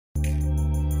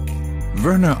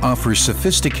Verna offers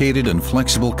sophisticated and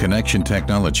flexible connection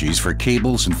technologies for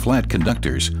cables and flat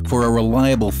conductors for a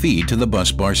reliable feed to the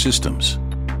busbar systems.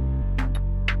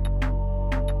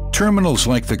 Terminals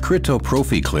like the CRITO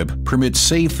ProfiClip permit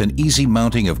safe and easy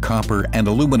mounting of copper and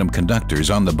aluminum conductors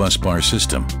on the busbar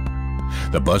system.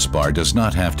 The busbar does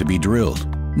not have to be drilled.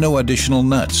 No additional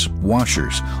nuts,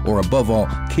 washers, or above all,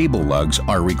 cable lugs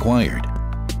are required.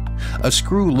 A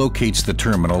screw locates the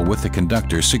terminal with the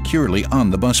conductor securely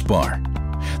on the busbar.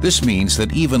 This means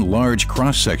that even large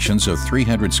cross-sections of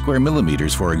 300 square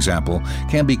millimeters, for example,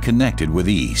 can be connected with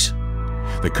ease.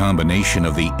 The combination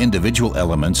of the individual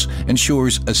elements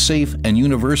ensures a safe and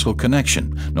universal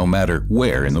connection, no matter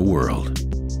where in the world.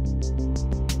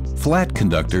 Flat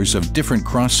conductors of different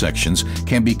cross-sections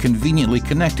can be conveniently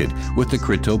connected with the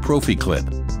CRITO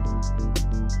ProfiClip.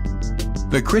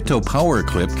 The CRITO Power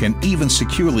Clip can even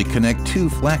securely connect two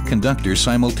flat conductors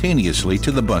simultaneously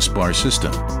to the busbar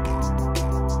system.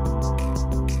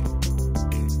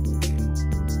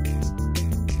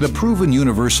 The proven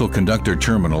universal conductor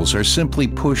terminals are simply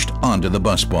pushed onto the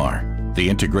busbar. The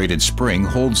integrated spring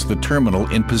holds the terminal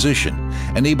in position,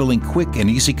 enabling quick and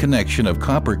easy connection of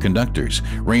copper conductors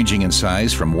ranging in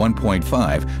size from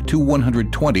 1.5 to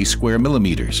 120 square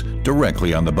millimeters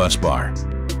directly on the busbar.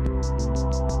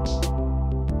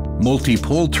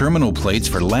 Multi-pole terminal plates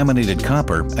for laminated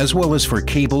copper, as well as for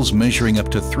cables measuring up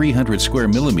to 300 square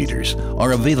millimeters,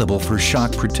 are available for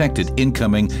shock-protected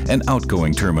incoming and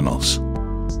outgoing terminals.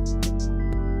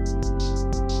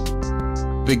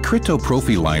 The CRITO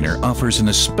ProfiLiner offers an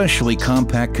especially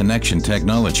compact connection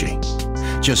technology.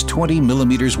 Just 20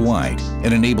 millimeters wide,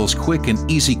 it enables quick and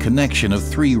easy connection of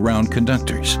 3 round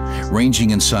conductors, ranging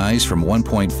in size from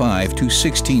 1.5 to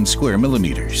 16 square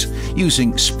millimeters,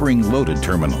 using spring-loaded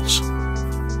terminals.